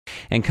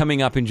And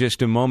coming up in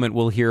just a moment,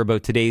 we'll hear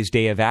about today's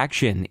day of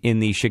action in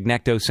the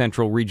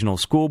Chignecto-Central Regional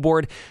School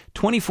Board.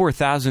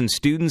 24,000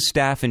 students,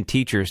 staff, and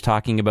teachers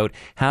talking about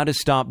how to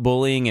stop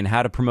bullying and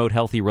how to promote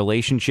healthy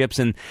relationships.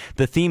 And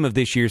the theme of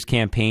this year's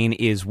campaign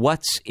is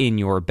What's in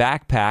Your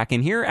Backpack?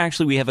 And here,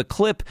 actually, we have a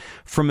clip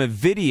from a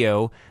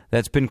video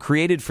that's been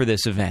created for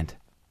this event.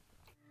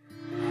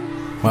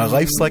 My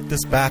life's like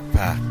this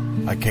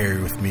backpack I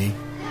carry with me.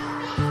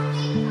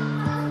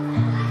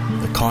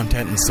 The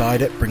content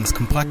inside it brings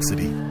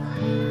complexity.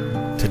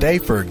 Today,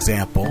 for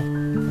example,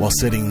 while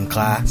sitting in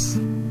class,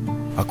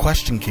 a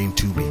question came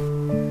to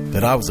me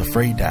that I was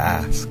afraid to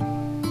ask.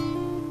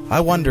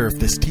 I wonder if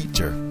this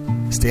teacher,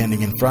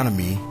 standing in front of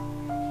me,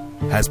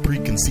 has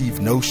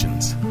preconceived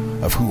notions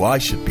of who I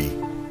should be.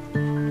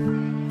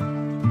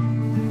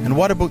 And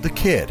what about the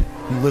kid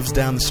who lives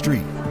down the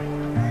street?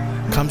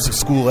 Comes to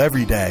school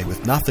every day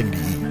with nothing to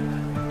eat.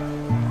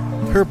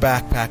 Her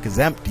backpack is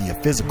empty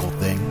of physical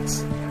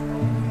things,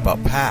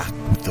 but packed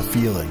with the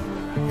feeling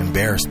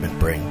embarrassment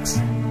brings.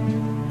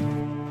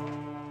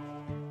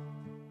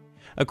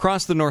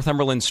 Across the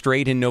Northumberland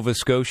Strait in Nova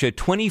Scotia,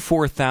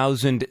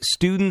 24,000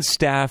 students,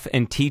 staff,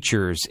 and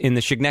teachers in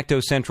the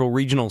Chignecto-Central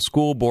Regional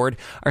School Board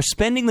are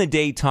spending the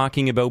day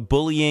talking about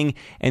bullying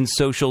and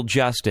social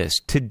justice.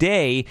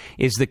 Today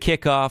is the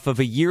kickoff of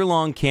a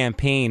year-long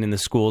campaign in the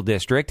school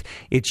district.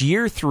 It's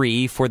year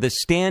 3 for the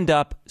Stand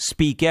Up,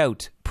 Speak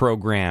Out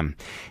program.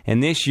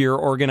 And this year,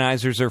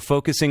 organizers are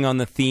focusing on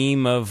the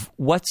theme of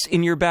What's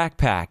in Your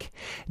Backpack?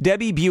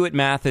 Debbie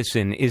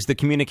Buitt-Matheson is the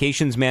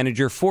communications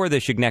manager for the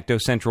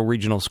Chignecto-Central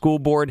Regional School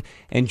Board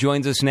and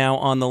joins us now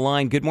on the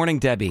line. Good morning,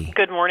 Debbie.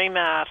 Good morning,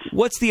 Matt.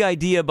 What's the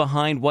idea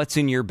behind What's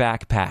in Your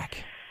Backpack?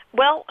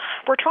 Well,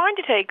 we're trying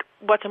to take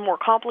what's a more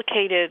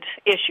complicated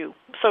issue,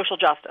 social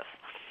justice,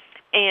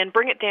 and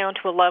bring it down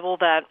to a level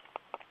that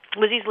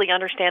was easily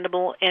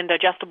understandable and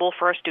digestible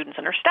for our students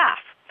and our staff.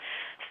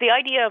 The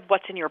idea of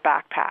what's in your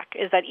backpack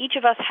is that each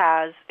of us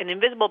has an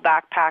invisible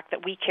backpack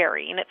that we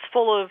carry, and it's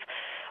full of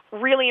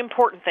really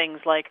important things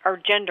like our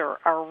gender,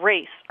 our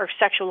race, our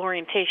sexual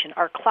orientation,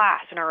 our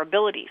class, and our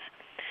abilities.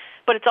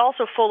 But it's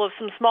also full of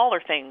some smaller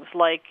things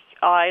like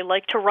I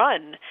like to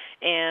run,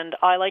 and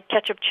I like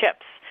ketchup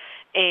chips,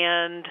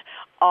 and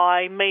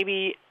I might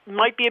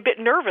be a bit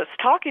nervous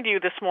talking to you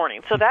this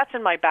morning. So that's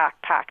in my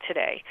backpack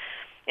today.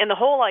 And the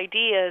whole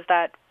idea is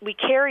that we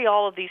carry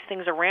all of these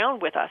things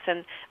around with us,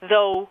 and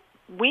though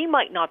we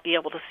might not be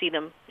able to see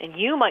them, and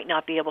you might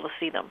not be able to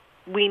see them,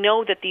 we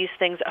know that these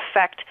things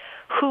affect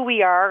who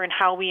we are and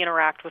how we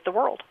interact with the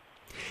world.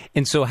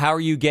 And so how are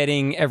you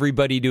getting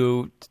everybody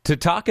to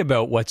talk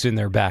about what's in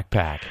their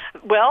backpack?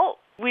 Well,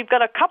 we've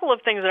got a couple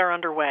of things that are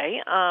underway.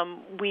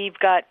 We've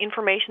got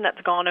information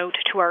that's gone out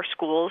to our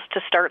schools to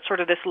start sort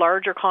of this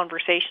larger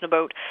conversation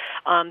about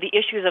the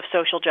issues of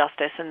social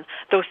justice and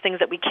those things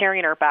that we carry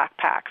in our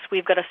backpacks.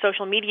 We've got a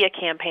social media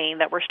campaign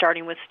that we're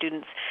starting with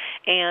students,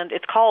 and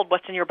it's called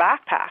What's in Your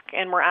Backpack,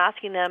 and we're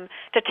asking them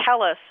to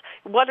tell us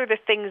what are the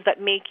things that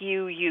make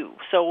you you.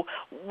 So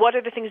what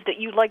are the things that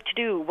you like to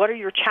do? What are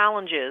your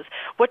challenges?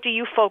 What do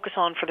you focus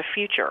on for the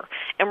future?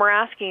 And we're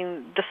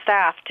asking the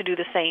staff to do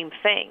the same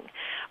thing.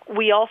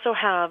 We also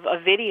have a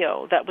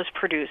video that was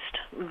produced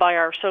by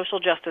our social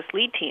justice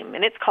lead team,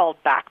 and it's called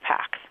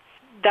Backpacks.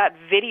 That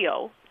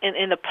video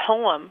and the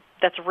poem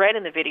that's read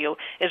in the video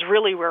is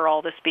really where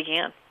all this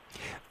began.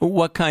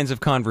 What kinds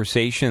of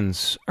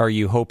conversations are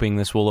you hoping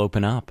this will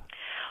open up?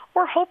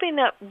 We're hoping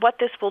that what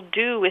this will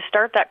do is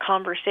start that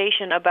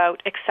conversation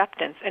about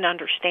acceptance and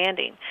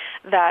understanding,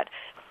 that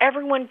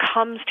everyone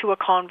comes to a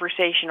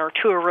conversation or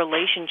to a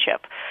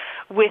relationship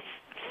with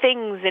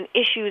things and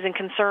issues and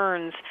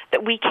concerns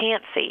that we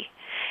can't see,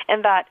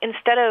 and that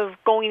instead of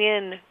going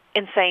in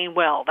and saying,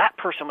 well, that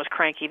person was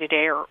cranky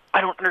today, or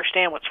I don't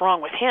understand what's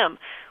wrong with him,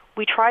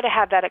 we try to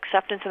have that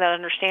acceptance and that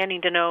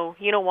understanding to know,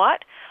 you know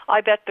what,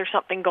 I bet there's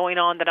something going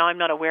on that I'm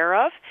not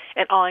aware of,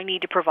 and I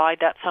need to provide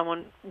that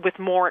someone with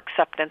more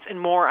acceptance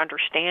and more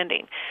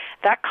understanding.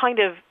 That kind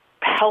of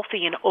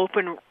healthy and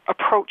open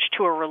approach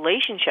to a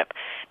relationship,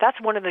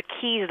 that's one of the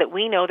keys that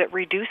we know that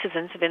reduces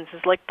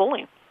incidences like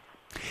bullying.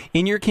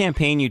 In your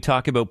campaign, you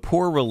talk about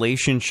poor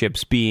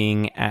relationships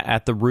being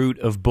at the root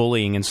of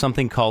bullying and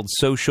something called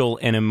social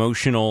and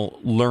emotional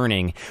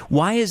learning.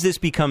 Why has this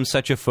become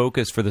such a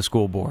focus for the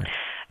school board?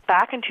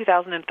 Back in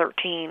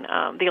 2013,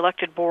 the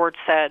elected board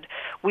said,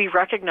 we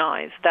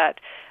recognize that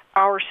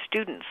our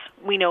students,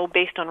 we know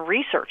based on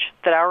research,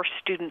 that our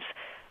students'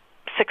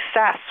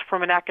 success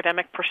from an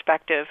academic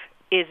perspective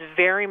is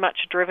very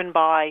much driven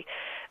by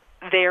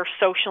their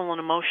social and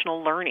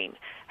emotional learning,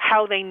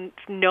 how they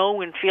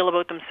know and feel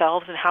about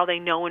themselves and how they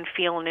know and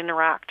feel and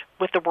interact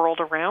with the world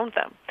around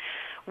them.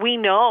 We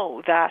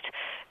know that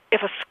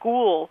if a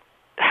school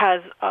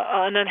has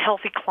an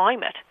unhealthy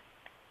climate,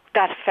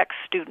 that affects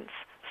students.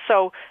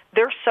 So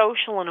their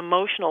social and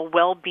emotional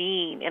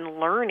well-being and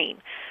learning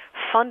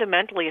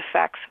fundamentally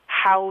affects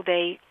how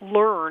they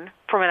learn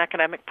from an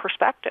academic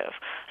perspective.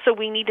 So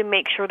we need to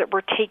make sure that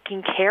we're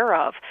taking care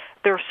of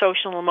their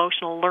social and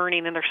emotional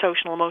learning and their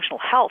social and emotional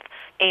health.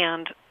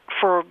 And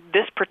for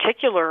this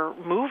particular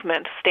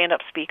movement, Stand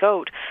Up, Speak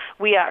Out,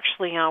 we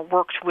actually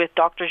worked with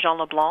Dr. Jean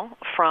Leblanc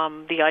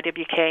from the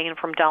IWK and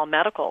from Dal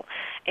Medical,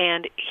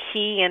 and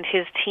he and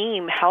his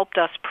team helped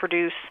us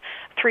produce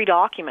 3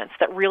 documents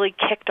that really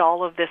kicked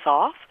all of this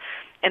off.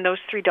 And those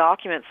 3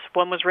 documents,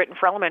 one was written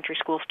for elementary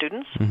school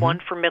students, one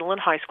for middle and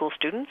high school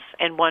students,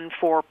 and one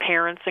for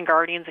parents and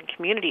guardians and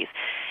communities.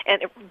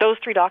 And those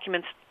 3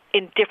 documents,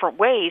 in different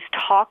ways,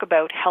 talk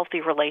about healthy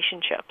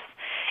relationships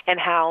and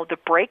how the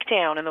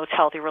breakdown in those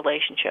healthy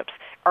relationships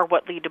are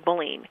what lead to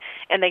bullying.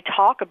 And they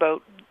talk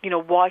about,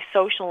 why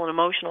social and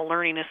emotional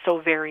learning is so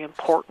very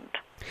important.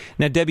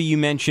 Now, Debbie, you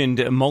mentioned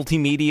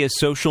multimedia,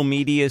 social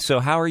media. So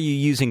how are you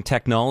using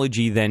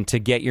technology then to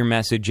get your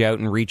message out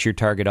and reach your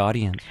target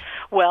audience?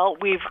 Well,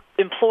 we've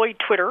employed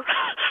Twitter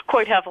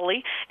quite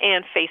heavily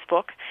and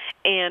Facebook,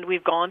 and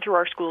we've gone through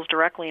our schools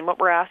directly. And what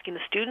we're asking the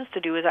students to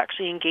do is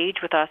actually engage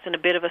with us in a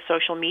bit of a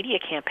social media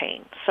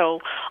campaign. So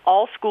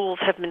all schools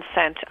have been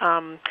sent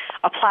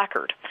a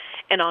placard.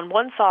 And on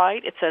one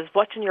side, it says,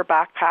 "What's in your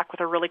backpack?" with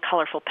a really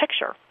colorful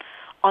picture.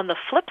 On the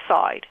flip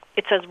side,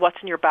 it says, "What's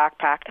in your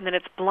backpack?" and then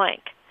it's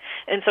blank.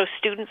 And so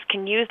students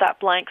can use that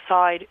blank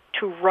side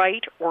to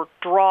write or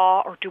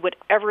draw or do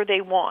whatever they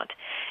want.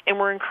 And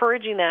we're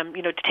encouraging them,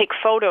 to take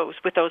photos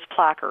with those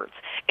placards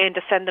and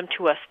to send them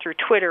to us through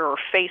Twitter or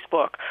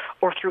Facebook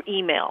or through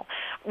email.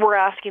 We're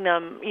asking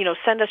them,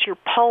 send us your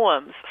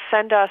poems,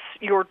 send us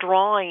your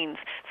drawings,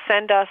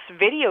 send us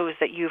videos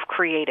that you've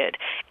created.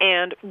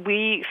 And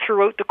we,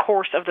 throughout the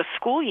course of the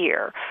school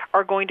year,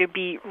 are going to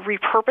be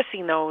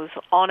repurposing those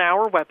on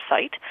our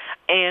website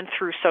and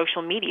through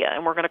social media.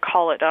 And we're going to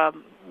call it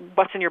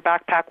What's in Your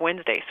Backpack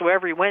Wednesday. So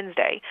every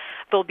Wednesday,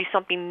 there'll be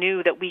something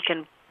new that we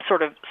can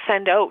sort of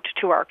send out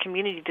to our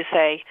community to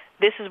say,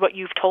 this is what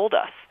you've told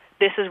us.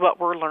 This is what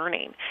we're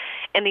learning.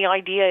 And the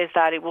idea is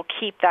that it will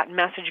keep that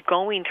message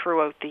going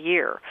throughout the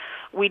year.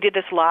 We did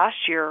this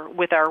last year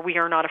with our We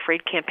Are Not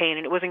Afraid campaign,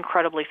 and it was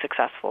incredibly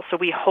successful. So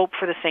we hope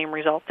for the same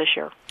result this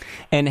year.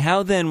 And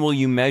how then will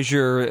you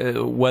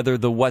measure whether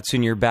the What's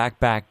in Your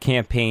Backpack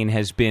campaign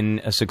has been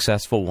a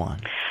successful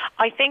one?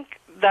 I think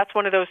that's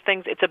one of those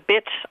things. It's a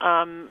bit,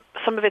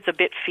 some of it's a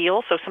bit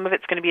feel, so some of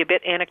it's going to be a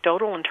bit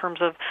anecdotal in terms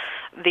of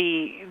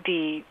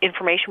the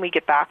information we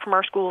get back from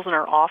our schools and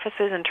our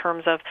offices in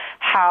terms of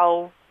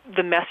how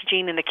the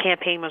messaging in the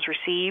campaign was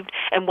received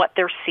and what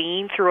they're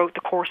seeing throughout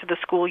the course of the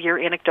school year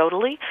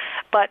anecdotally.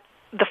 But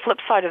the flip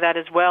side of that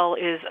as well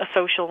is a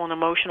social and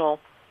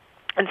emotional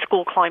and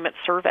school climate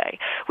survey.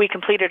 We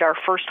completed our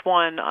first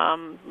one,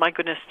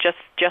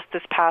 just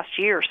this past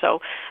year. So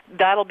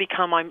that'll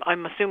become,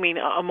 I'm assuming,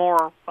 a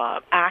more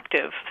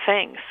active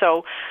thing.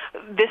 So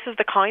this is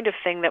the kind of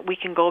thing that we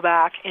can go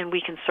back and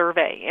we can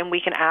survey and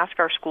we can ask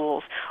our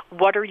schools,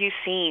 what are you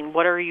seeing?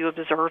 What are you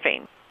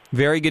observing?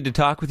 Very good to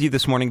talk with you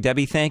this morning,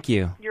 Debbie. Thank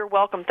you. You're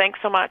welcome. Thanks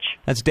so much.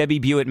 That's Debbie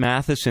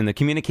Buitt-Matheson, the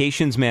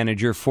Communications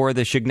Manager for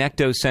the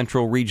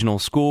Chignecto-Central Regional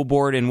School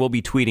Board, and we'll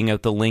be tweeting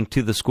out the link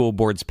to the school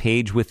board's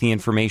page with the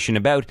information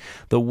about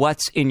the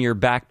What's in Your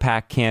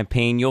Backpack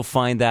campaign. You'll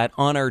find that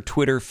on our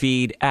Twitter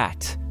feed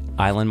at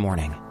Island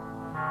Morning.